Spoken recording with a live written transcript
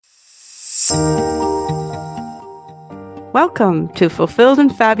Welcome to Fulfilled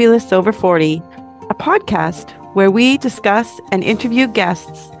and Fabulous Over 40, a podcast where we discuss and interview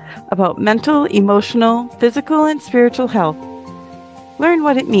guests about mental, emotional, physical, and spiritual health. Learn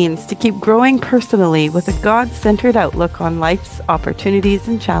what it means to keep growing personally with a God-centered outlook on life's opportunities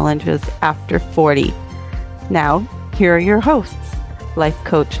and challenges after 40. Now, here are your hosts, life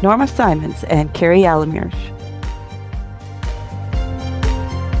coach Norma Simons and Carrie Alamirsch.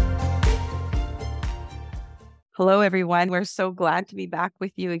 Hello, everyone. We're so glad to be back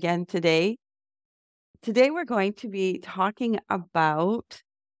with you again today. Today, we're going to be talking about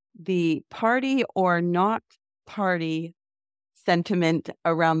the party or not party sentiment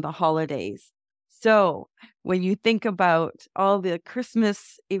around the holidays. So when you think about all the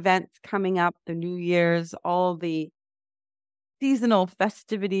Christmas events coming up, the New Year's, all the seasonal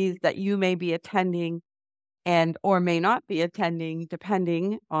festivities that you may be attending and or may not be attending,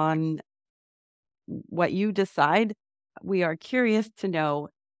 depending on what you decide, we are curious to know,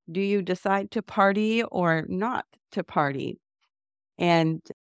 do you decide to party or not to party? And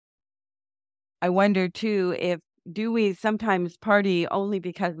I wonder too, do we sometimes party only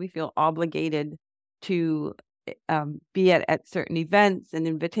because we feel obligated to be at certain events and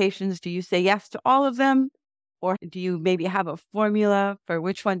invitations? Do you say yes to all of them? Or do you maybe have a formula for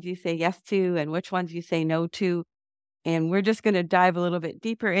which ones you say yes to and which ones you say no to? And we're just going to dive a little bit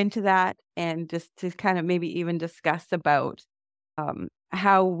deeper into that and just to kind of maybe even discuss about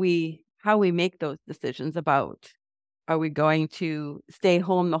how we make those decisions about, are we going to stay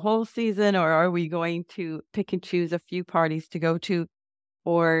home the whole season, or are we going to pick and choose a few parties to go to?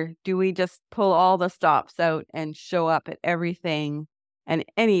 Or do we just pull all the stops out and show up at everything and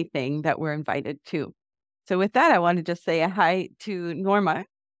anything that we're invited to? So with that, I want to just say a hi to Norma.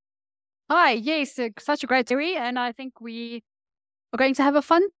 Hi, yes, such a great story, and I think we are going to have a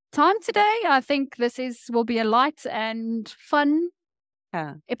fun time today. I think this will be a light and fun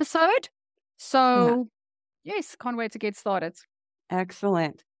episode. So, yes, can't wait to get started.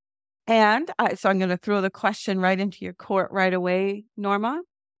 Excellent. And so I'm going to throw the question right into your court right away, Norma.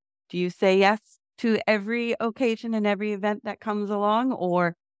 Do you say yes to every occasion and every event that comes along,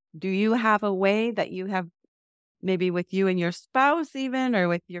 or do you have a way that you have, maybe with you and your spouse even, or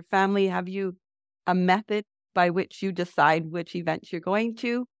with your family, have you a method by which you decide which events you're going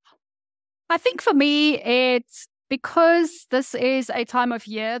to? I think for me, it's because this is a time of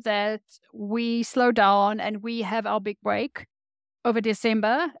year that we slow down and we have our big break over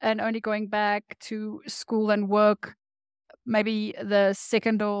December and only going back to school and work maybe the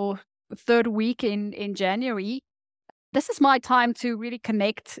second or third week in January. This is my time to really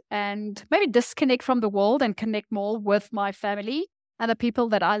connect and maybe disconnect from the world and connect more with my family and the people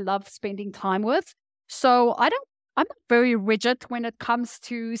that I love spending time with. So I'm not very rigid when it comes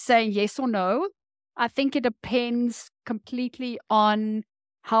to saying yes or no. I think it depends completely on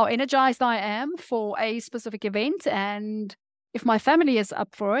how energized I am for a specific event and if my family is up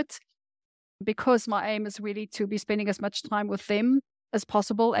for it, because my aim is really to be spending as much time with them as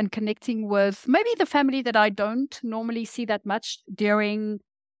possible and connecting with maybe the family that I don't normally see that much during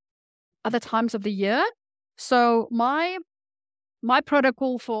other times of the year. So my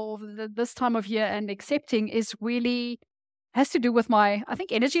protocol for this time of year and accepting is really has to do with my, I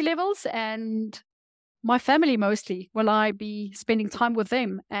think, energy levels and my family mostly. Will I be spending time with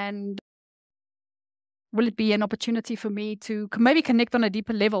them? And will it be an opportunity for me to maybe connect on a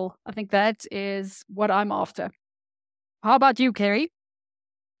deeper level? I think that is what I'm after. How about you, Carrie?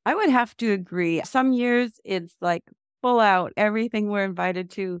 I would have to agree. Some years it's like full out, everything we're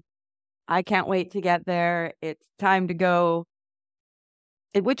invited to. I can't wait to get there. It's time to go.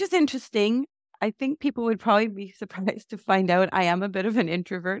 Which is interesting. I think people would probably be surprised to find out I am a bit of an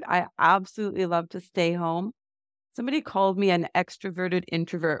introvert. I absolutely love to stay home. Somebody called me an extroverted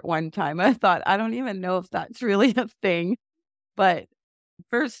introvert one time. I thought, I don't even know if that's really a thing. But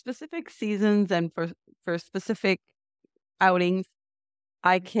for specific seasons and for specific outings,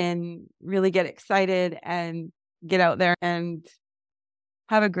 I can really get excited and get out there and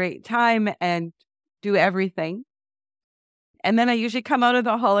have a great time and do everything. And then I usually come out of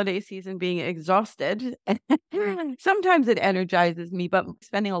the holiday season being exhausted. Sometimes it energizes me, but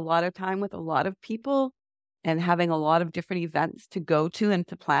spending a lot of time with a lot of people and having a lot of different events to go to and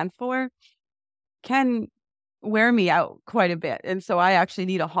to plan for can wear me out quite a bit. And so I actually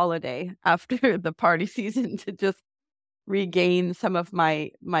need a holiday after the party season to just regain some of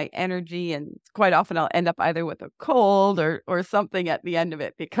my energy, and quite often I'll end up either with a cold or something at the end of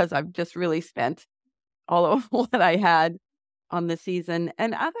it because I've just really spent all of what I had on the season.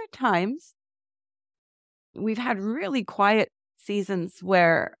 And other times we've had really quiet seasons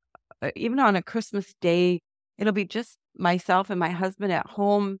where even on a Christmas day, it'll be just myself and my husband at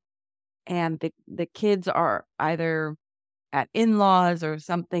home, and the kids are either at in-laws or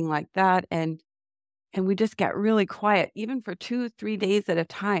something like that, and we just get really quiet even for 2, 3 days at a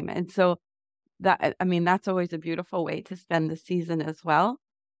time, and so I mean, that's always a beautiful way to spend the season as well,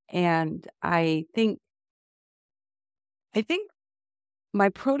 and I think my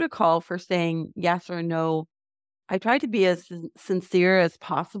protocol for saying yes or no, I try to be as sincere as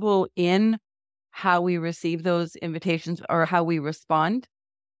possible in how we receive those invitations or how we respond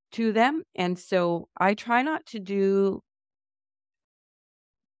to them, and so I try not to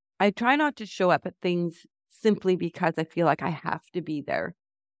show up at things simply because I feel like I have to be there.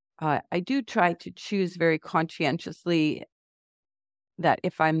 I do try to choose very conscientiously that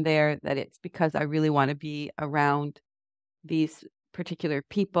if I'm there, that it's because I really want to be around these particular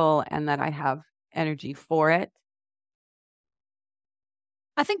people and that I have energy for it.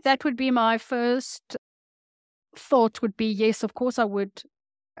 I think that would be my first thought would be, yes, of course I would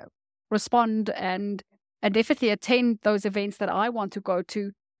uh, respond and definitely attend those events that I want to go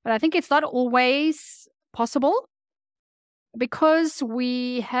to. But I think it's not always possible because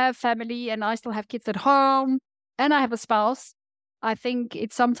we have family and I still have kids at home and I have a spouse. I think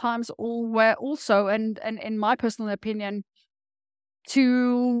it's sometimes also, and in my personal opinion,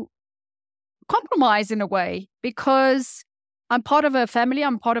 to compromise in a way because I'm part of a family,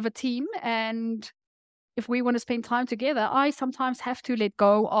 I'm part of a team, and if we want to spend time together, I sometimes have to let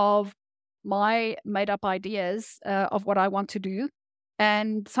go of my made up ideas of what I want to do.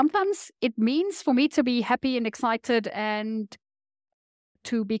 And sometimes it means for me to be happy and excited and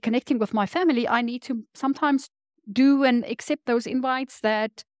to be connecting with my family, I need to sometimes do and accept those invites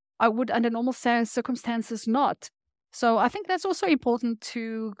that I would under normal circumstances not. So I think that's also important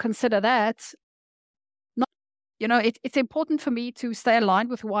to consider that. Not, it's important for me to stay aligned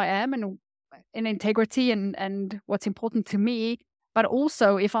with who I am and in integrity and what's important to me. But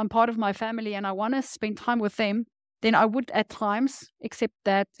also, if I'm part of my family and I want to spend time with them, then I would at times accept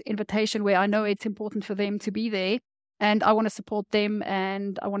that invitation where I know it's important for them to be there and I want to support them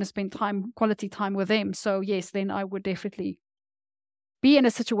and I want to spend quality time with them. So, yes, then I would definitely be in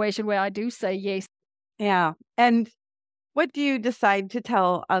a situation where I do say yes. Yeah. And what do you decide to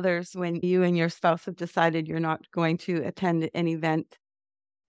tell others when you and your spouse have decided you're not going to attend an event?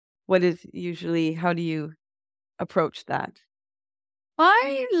 How do you approach that?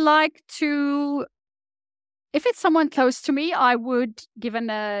 I like to, if it's someone close to me, I would give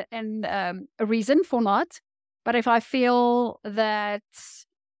a reason for not. But if I feel that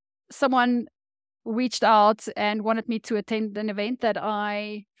someone reached out and wanted me to attend an event that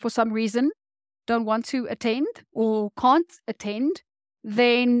I, for some reason, don't want to attend or can't attend,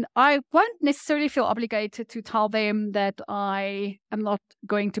 then I won't necessarily feel obligated to tell them that I am not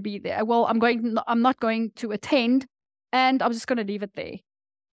going to be there. Well, I'm not going to attend, and I'm just going to leave it there.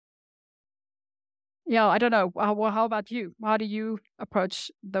 Yeah, I don't know. How about you? How do you approach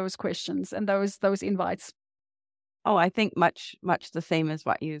those questions and those invites? Oh, I think much the same as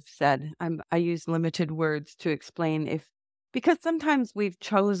what you've said. I use limited words to explain because sometimes we've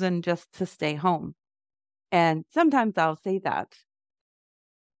chosen just to stay home. And sometimes I'll say that,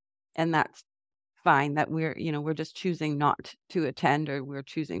 and that's fine that we're just choosing not to attend or we're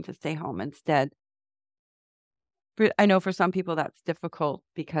choosing to stay home instead. I know for some people that's difficult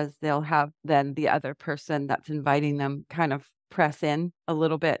because they'll have then the other person that's inviting them kind of press in a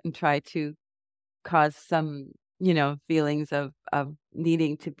little bit and try to cause some, feelings of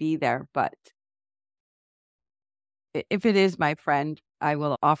needing to be there. But if it is my friend, I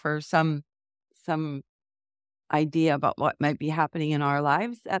will offer some idea about what might be happening in our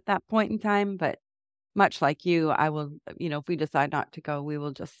lives at that point in time. But much like you, I will, if we decide not to go, we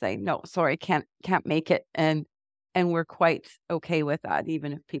will just say, no, sorry, can't make it. And we're quite okay with that,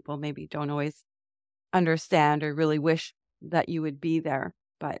 even if people maybe don't always understand or really wish that you would be there.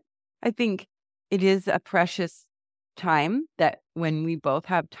 But I think it is a precious time that when we both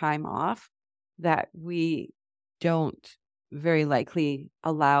have time off, that we don't very likely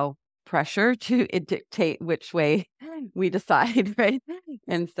allow pressure to dictate which way we decide, right?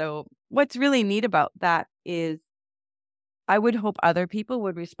 And so what's really neat about that is I would hope other people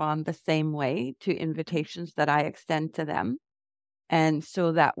would respond the same way to invitations that I extend to them. And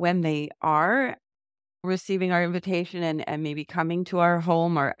so that when they are receiving our invitation and maybe coming to our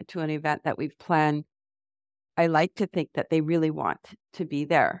home or to an event that we've planned, I like to think that they really want to be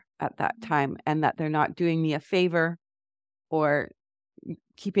there at that time and that they're not doing me a favor or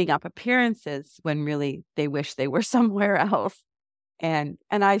keeping up appearances when really they wish they were somewhere else. And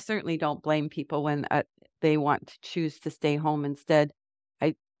I certainly don't blame people when they want to choose to stay home instead.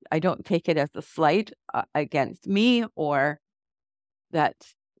 I don't take it as a slight against me, or that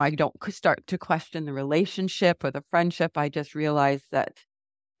I don't start to question the relationship or the friendship. I just realize that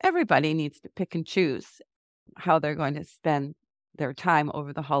everybody needs to pick and choose how they're going to spend their time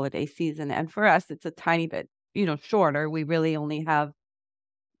over the holiday season. And for us, it's a tiny bit, shorter. We really only have,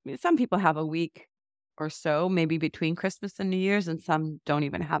 some people have a week or so, maybe between Christmas and New Year's, and some don't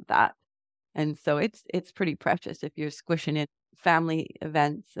even have that. And so it's pretty precious. If you're squishing in family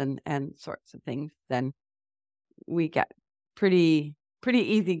events and sorts of things, then we get pretty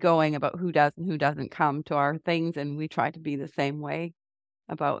easy going about who does and who doesn't come to our things, and we try to be the same way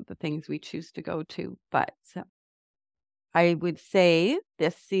about the things we choose to go to. But I would say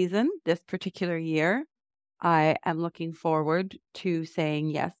this season, this particular year, I am looking forward to saying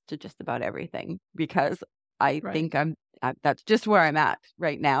yes to just about everything, because I Right. think that's just where I'm at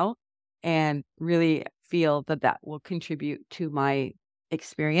right now, and really feel that will contribute to my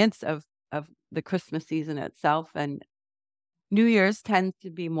experience of the Christmas season itself. And New Year's tends to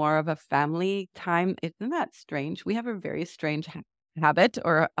be more of a family time. Isn't that strange? We have a very strange habit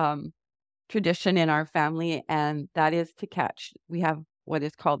or tradition in our family, and that is to catch. We have what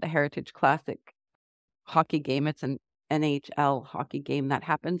is called the Heritage Classic hockey game. It's an NHL hockey game that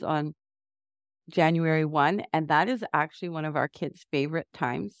happens on January 1, and that is actually one of our kids' favorite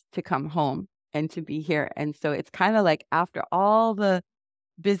times to come home and to be here. And so it's kind of like after all the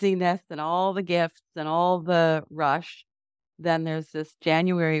busyness and all the gifts and all the rush, then there's this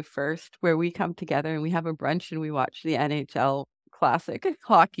January 1st where we come together and we have a brunch and we watch the NHL Classic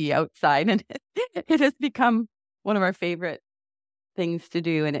hockey outside. And it has become one of our favorite things to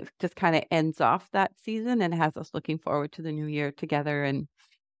do. And it just kind of ends off that season and has us looking forward to the new year together. And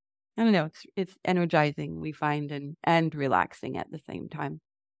I don't know, it's energizing, we find, and relaxing at the same time.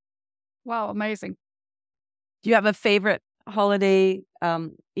 Wow, amazing. Do you have a favorite holiday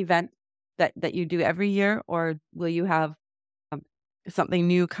event that you do every year, or will you have something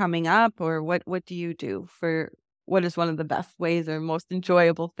new coming up, or what do you do for, what is one of the best ways or most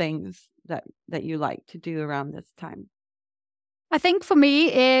enjoyable things that you like to do around this time? I think for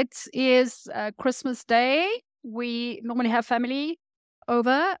me, it is Christmas Day. We normally have family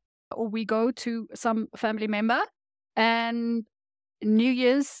over, or we go to some family member, and New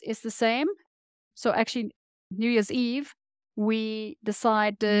Year's is the same. So actually, New Year's Eve, we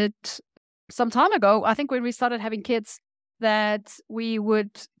decided some time ago, I think when we started having kids, that we would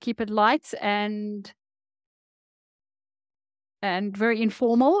keep it light and very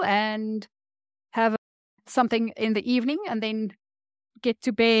informal, and have something in the evening, and then get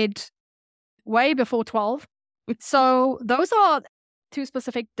to bed way before 12. So those are two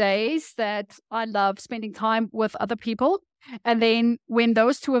specific days that I love spending time with other people. And then when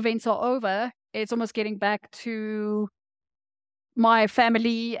those two events are over, it's almost getting back to my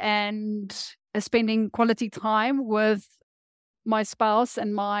family and spending quality time with my spouse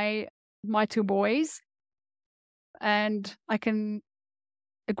and my two boys. And I can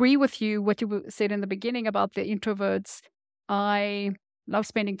agree with you, what you said in the beginning about the introverts. I love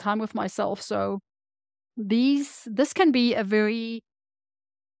spending time with myself. So this can be a very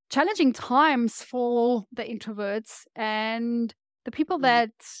challenging times for the introverts, and the people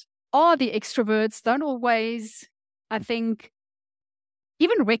that are the extroverts don't always, I think,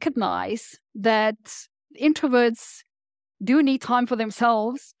 even recognize that introverts do need time for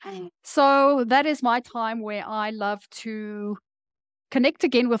themselves. So that is my time where I love to connect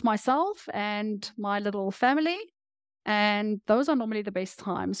again with myself and my little family. And those are normally the best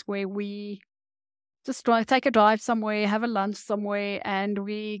times, where we just take a drive somewhere, have a lunch somewhere, and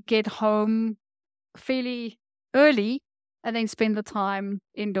we get home fairly early and then spend the time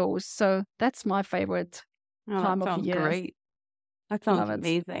indoors. So that's my favorite time of the year. Great. That sounds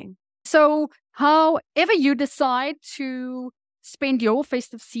amazing. So however you decide to spend your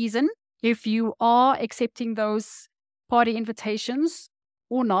festive season, if you are accepting those party invitations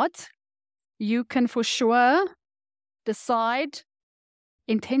or not, you can for sure decide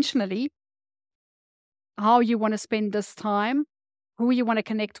intentionally how you want to spend this time, who you want to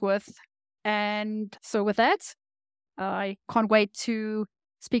connect with. And so with that, I can't wait to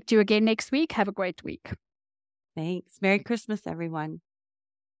speak to you again next week. Have a great week. Thanks. Merry Christmas, everyone.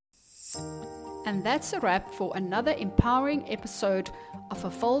 And that's a wrap for another empowering episode of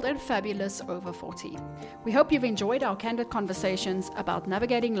Fulfilled and Fabulous Over 40. We hope you've enjoyed our candid conversations about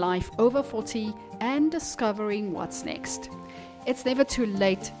navigating life over 40 and discovering what's next. It's never too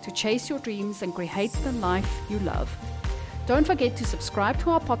late to chase your dreams and create the life you love. Don't forget to subscribe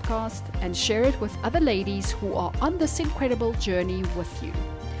to our podcast and share it with other ladies who are on this incredible journey with you.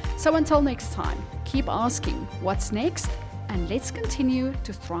 So until next time, keep asking what's next and let's continue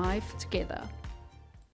to thrive together.